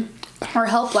children or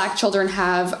help black children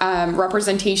have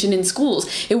representation in schools.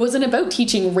 It wasn't about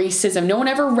teaching racism. No one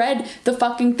ever read the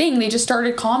fucking thing. They just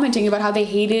started commenting about how they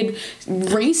hated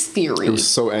race theory. It was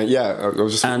so,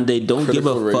 and they don't give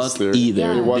a fuck theory. Either.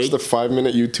 Yeah. You watch the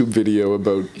 5-minute YouTube video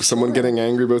about someone getting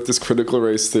angry about this critical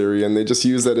race theory, and they just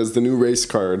use that as the new race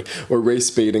card, or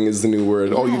race baiting is the new word.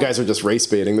 Yeah. Oh, you guys are just race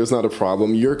baiting. There's not a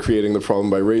problem. You're creating the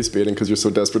problem by race baiting because you're so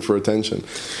desperate for attention.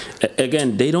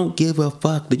 Again, they don't give a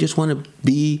fuck. They just want to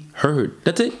be heard.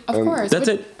 That's it. Of course. That's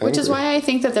it. Which is why I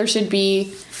think that there should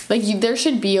be, like, there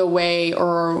should be a way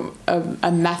or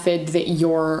a method that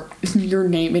your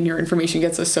name and your information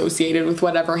gets associated with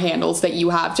whatever handles that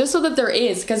you have, just so that there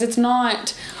is, because it's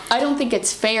not, I don't think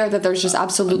it's fair that there's just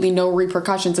absolutely no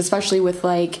repercussions, especially with,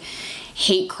 like,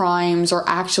 hate crimes or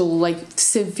actual like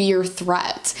severe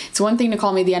threats. It's one thing to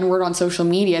call me the N-word on social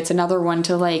media. It's another one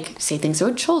to like say things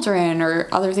about children or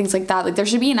other things like that. Like there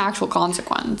should be an actual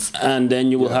consequence. And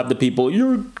then you will have the people,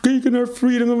 you're taking our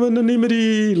freedom of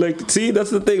anonymity. Like, see, that's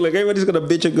the thing. Like everybody's gonna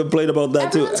bitch and complain about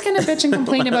that too. Everyone's gonna bitch and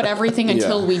complain about everything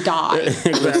until we die.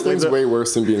 Exactly. This thing's way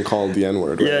worse than being called the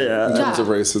N-word, right? In terms of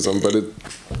racism,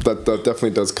 but that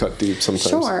definitely does cut deep sometimes.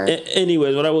 Sure.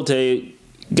 Anyways, what I will tell you,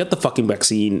 get the fucking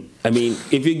vaccine. I mean,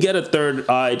 if you get a third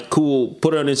eye, cool,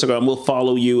 put it on Instagram, we'll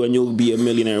follow you and you'll be a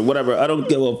millionaire, whatever. I don't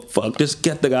give a fuck. Just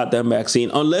get the goddamn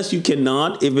vaccine. Unless you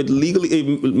cannot, if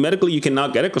medically you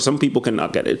cannot get it, because some people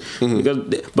cannot get it.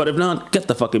 But if not, get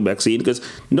the fucking vaccine, because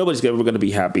nobody's ever going to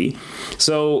be happy.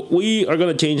 So we are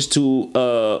going to change to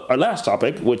our last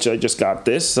topic, which I just got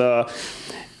this.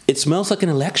 It smells like an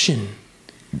election.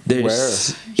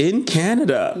 There's in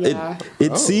Canada.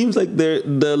 It seems like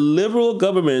the Liberal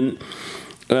government,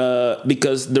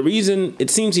 because it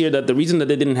seems here that the reason that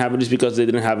they didn't have it is because they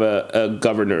didn't have a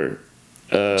governor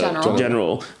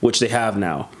general, which they have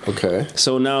now. Okay.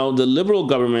 So now the Liberal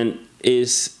government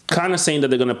is kind of saying that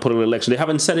they're going to put an election. They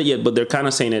haven't said it yet, but they're kind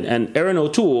of saying it. And Erin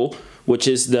O'Toole, which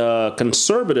is the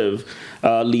Conservative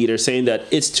leader, saying that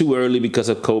it's too early because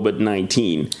of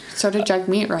COVID-19. So did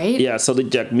Jagmeet, right? Yeah, so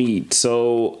did Jagmeet.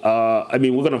 So, I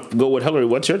mean, we're going to go with Hillary.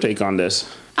 What's your take on this?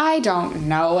 I don't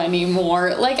know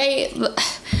anymore. Like,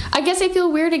 I guess I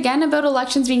feel weird again about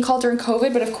elections being called during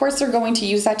COVID, but of course they're going to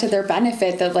use that to their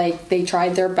benefit, that like they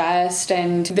tried their best,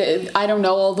 and I don't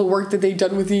know all the work that they've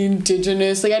done with the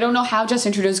Indigenous. Like, I don't know how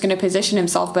Justin Trudeau's going to position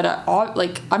himself, but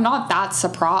I'm not that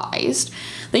surprised.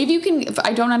 Like, if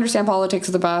I don't understand politics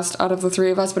the best out of the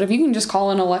three of us, but if you can just call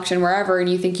an election wherever and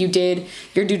you think you did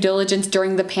your due diligence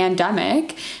during the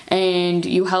pandemic and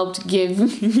you helped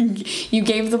you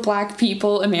gave the Black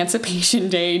people Emancipation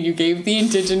Day and you gave the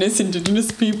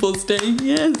Indigenous Peoples Day.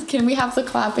 Yes. Can we have the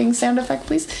clapping sound effect,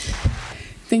 please?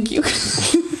 Thank you.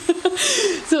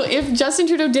 So if Justin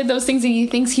Trudeau did those things and he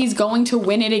thinks he's going to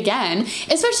win it again,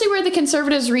 especially where the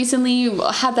Conservatives recently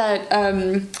had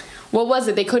that, what was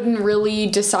it? They couldn't really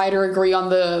decide or agree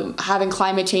on having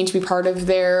climate change be part of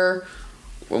their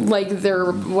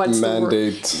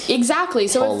mandate. Exactly.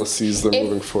 So policies they're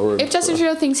moving forward. If Justin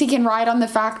Trudeau thinks he can ride on the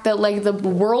fact that like the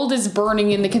world is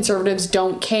burning and the Conservatives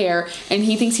don't care, and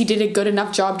he thinks he did a good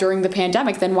enough job during the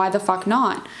pandemic, then why the fuck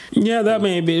not? Yeah, that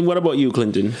may be. What about you,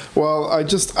 Clinton? Well,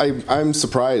 I'm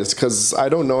surprised because I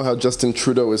don't know how Justin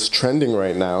Trudeau is trending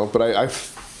right now, but I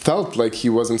felt like he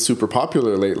wasn't super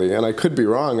popular lately, and I could be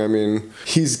wrong. I mean,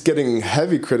 he's getting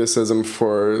heavy criticism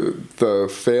for the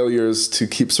failures to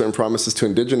keep certain promises to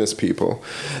Indigenous people,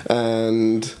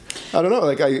 and I don't know,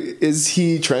 like, is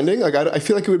he trending? Like, I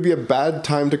feel like it would be a bad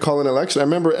time to call an election. I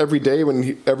remember every day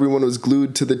when everyone was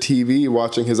glued to the TV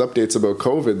watching his updates about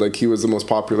COVID, like he was the most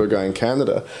popular guy in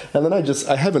Canada. And then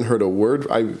I haven't heard a word.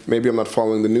 Maybe I'm not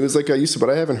following the news like I used to, but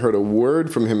I haven't heard a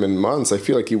word from him in months. I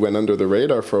feel like he went under the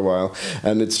radar for a while.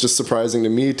 And it's just surprising to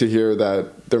me to hear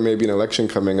that there may be an election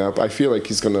coming up. I feel like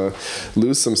he's going to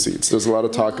lose some seats. There's a lot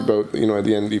of talk about, the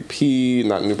NDP,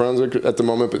 not in New Brunswick at the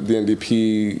moment, but the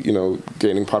NDP,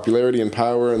 gaining popularity and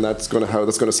power, and that's going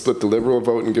to split the Liberal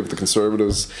vote and give the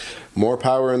Conservatives more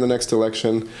power in the next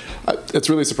election. It's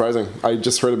really surprising. I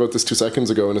just heard about this 2 seconds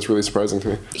ago, and it's really surprising to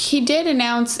me. He did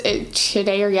announce it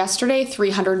today or yesterday,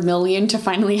 $300 million to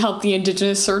finally help the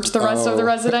Indigenous search the rest of the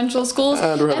residential schools.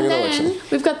 And we're having an election.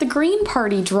 We've got the Green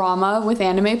Party drama with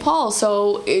Anna May Paul,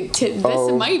 so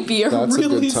this might be a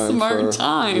really smart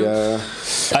time. Yeah.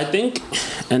 I think,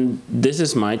 and this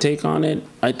is my take on it,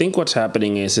 I think what's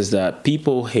happening is that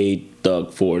people hate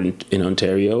Doug Ford in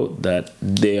Ontario, that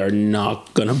they are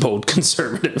not going to vote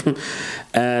Conservative.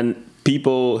 And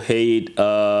people hate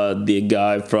the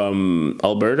guy from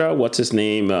Alberta. What's his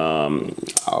name? Oh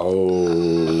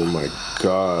my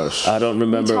gosh! I don't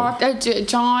remember.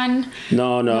 John.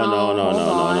 No.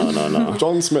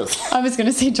 John Smith. I was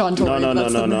gonna say John Tory.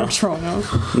 No. Toronto.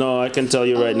 No, I can tell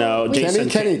you right now.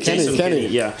 Kenny.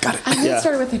 Yeah, got it. I think it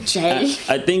started with a J.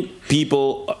 I think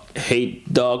people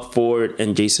hate Doug Ford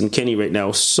and Jason Kenney right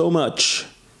now so much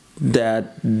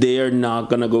that they're not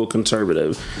going to go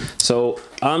Conservative. So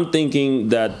I'm thinking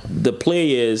that the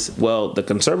play is, well, the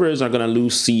Conservatives are going to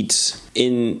lose seats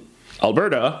in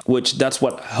Alberta, which that's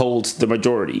what holds the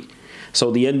majority. So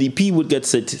the NDP would get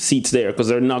seats there because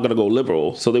they're not going to go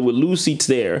Liberal. So they would lose seats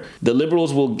there. The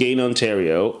Liberals will gain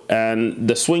Ontario, and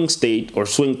the swing state or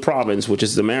swing province, which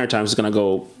is the Maritimes, is going to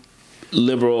go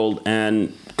Liberal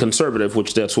and Conservative,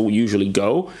 which that's who we usually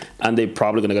go, and they're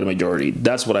probably going to get a majority.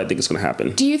 That's what I think is going to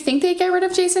happen. Do you think they get rid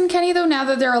of Jason Kenney, though, now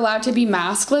that they're allowed to be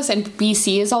maskless, and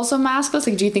BC is also maskless?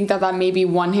 Like, do you think that maybe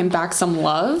won him back some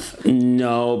love?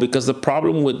 No, because the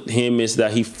problem with him is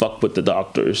that he fucked with the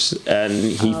doctors, and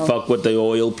he fucked with the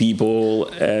oil people,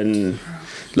 and...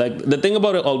 Like, the thing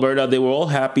about Alberta, they were all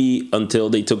happy until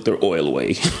they took their oil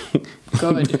away.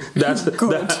 Good.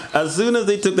 Good. As soon as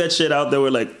they took that shit out, they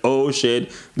were like, oh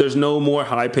shit, there's no more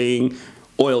high-paying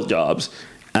oil jobs.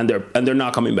 And they're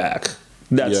not coming back.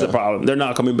 That's the problem. They're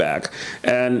not coming back.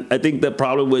 And I think the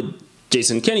problem with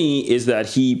Jason Kenney is that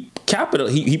he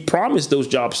promised those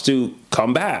jobs to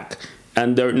come back.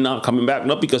 And they're not coming back.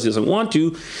 Not because he doesn't want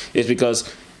to, it's because...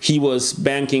 he was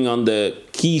banking on the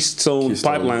Keystone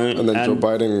Pipeline. And then Joe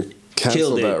Biden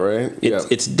canceled that, right?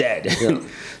 It's dead. Yeah.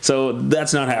 So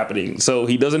that's not happening. So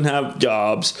he doesn't have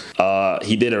jobs.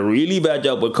 He did a really bad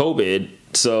job with COVID.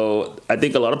 So I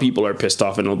think a lot of people are pissed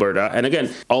off in Alberta. And again,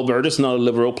 Alberta's not a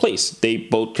liberal place. They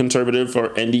vote Conservative or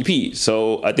NDP.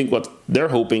 So I think what they're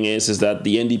hoping is that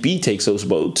the NDP takes those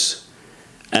votes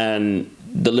and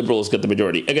the Liberals get the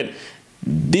majority. Again,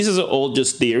 these are all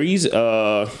just theories.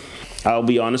 I'll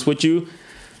be honest with you.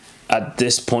 At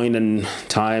this point in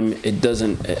time, it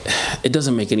doesn't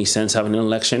make any sense having an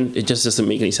election. It just doesn't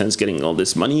make any sense getting all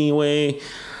this money away.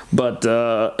 But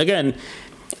again,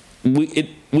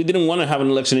 we didn't want to have an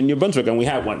election in New Brunswick, and we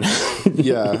had one.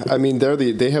 Yeah, I mean,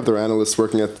 they have their analysts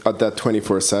working at that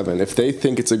 24/7. If they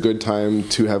think it's a good time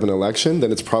to have an election,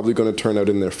 then it's probably going to turn out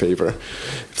in their favor.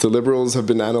 If the Liberals have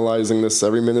been analyzing this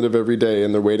every minute of every day,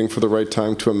 and they're waiting for the right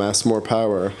time to amass more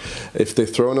power, if they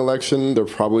throw an election, they're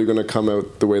probably going to come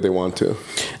out the way they want to.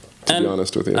 To be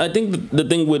honest with you, I think the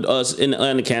thing with us in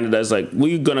Canada is like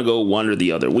we're gonna go one or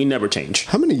the other. We never change.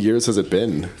 How many years has it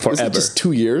been? Forever. Is it just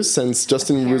 2 years since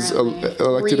Justin was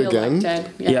elected again?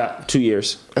 Yeah, 2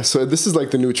 years. So this is like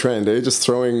the new trend, eh? Just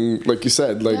throwing, like you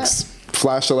said, like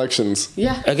flash elections.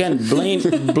 Yeah. Again, Blaine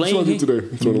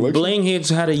Higgs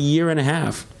had a year and a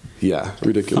half. Yeah,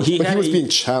 ridiculous. But he was being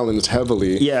challenged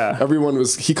heavily. Yeah.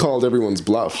 He called everyone's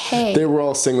bluff. Hey. They were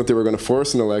all saying that they were going to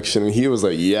force an election, and he was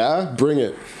like, yeah, bring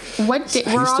it. What day?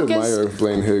 I used to admire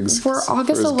Blaine Higgs. We're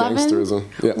August 11th.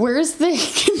 Yeah. Where's the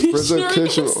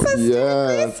commissioner?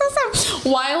 Yeah.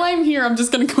 While I'm here, I'm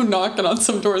just gonna go knocking on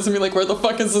some doors and be like, "Where the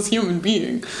fuck is this human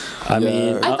being?" I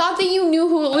mean, I thought that you knew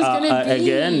who it was gonna be.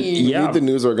 Again, we need the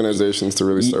news organizations to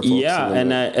really start focusing on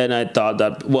that. and I thought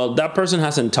that person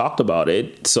hasn't talked about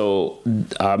it, so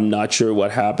I'm not sure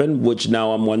what happened. Which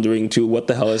now I'm wondering too, what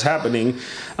the hell is happening?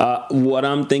 What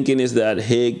I'm thinking is that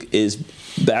Higgs is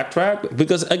backtrack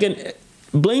because again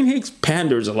Blaine Higgs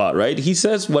panders a lot, right? He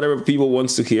says whatever people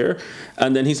wants to hear,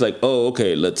 and then he's like, "Oh,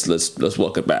 okay, let's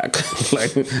walk it back."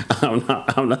 Like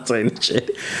I'm not saying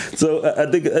shit. So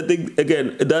I think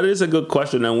again that is a good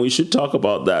question, and we should talk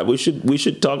about that. We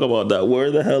should talk about that. Where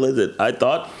the hell is it? I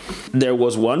thought there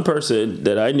was one person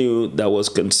that I knew that was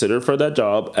considered for that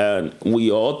job, and we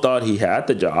all thought he had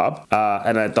the job,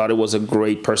 and I thought it was a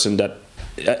great person that.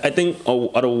 I think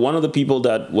out of one of the people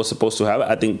that was supposed to have it,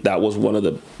 I think that was one of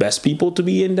the best people to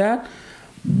be in that.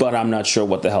 But I'm not sure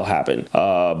what the hell happened.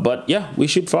 But yeah, we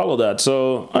should follow that.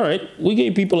 So, all right, we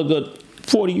gave people a good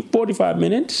 45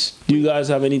 minutes. Do you guys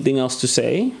have anything else to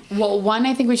say? Well, one,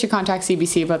 I think we should contact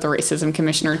CBC about the racism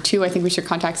commissioner. Two, I think we should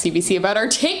contact CBC about our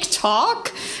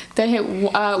TikTok. That hit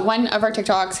one of our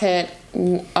TikToks hit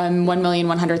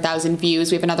 1,100,000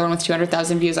 views. We have another one with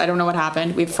 200,000 views. I don't know what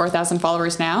happened. We have 4,000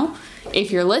 followers now.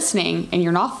 If you're listening and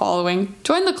you're not following,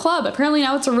 join the club. Apparently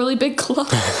now it's a really big club.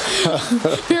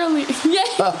 Apparently,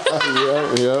 yeah.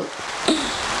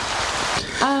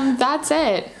 That's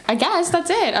it. I guess that's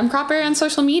it. I'm Cropberry on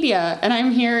social media, and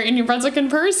I'm here in New Brunswick in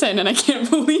person, and I can't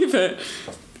believe it.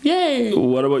 Yay!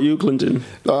 What about you, Clinton?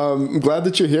 I'm glad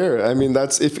that you're here. I mean,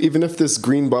 even if this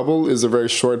green bubble is a very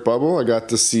short bubble, I got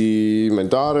to see my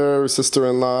daughter,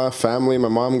 sister-in-law, family. My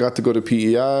mom got to go to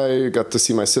PEI. Got to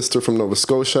see my sister from Nova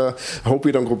Scotia. I hope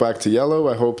we don't go back to yellow.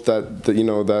 I hope that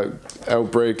that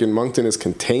outbreak in Moncton is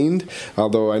contained.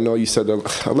 Although I know you said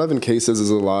 11 cases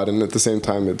is a lot, and at the same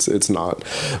time, it's not.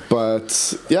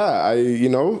 But yeah,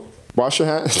 wash your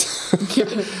hands.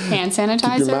 Hand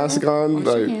sanitizer. Keep your mask on.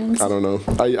 I don't know.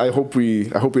 I hope we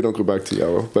don't go back to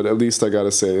yellow. But at least I gotta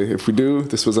say, if we do,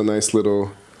 this was a nice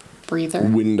little breather.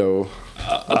 window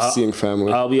of seeing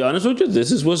family. I'll be honest with you,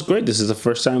 this was great. This is the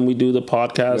first time we do the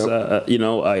podcast.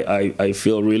 Yep. I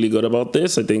feel really good about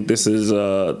this. I think this is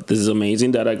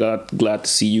amazing that I got glad to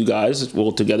see you guys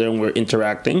all together and we're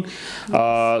interacting.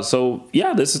 So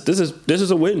yeah, this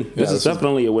is a win. This is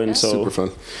definitely a win. Yeah. So super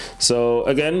fun. So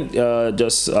again,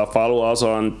 just follow us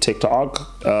on TikTok,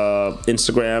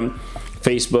 Instagram,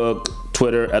 Facebook,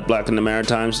 Twitter at Black in the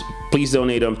Maritimes. Please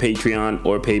donate on Patreon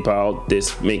or PayPal.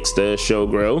 This makes the show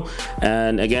grow.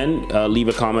 And again, leave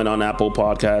a comment on Apple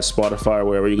Podcasts, Spotify,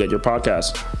 wherever you get your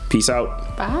podcasts. Peace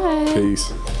out. Bye.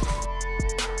 Peace.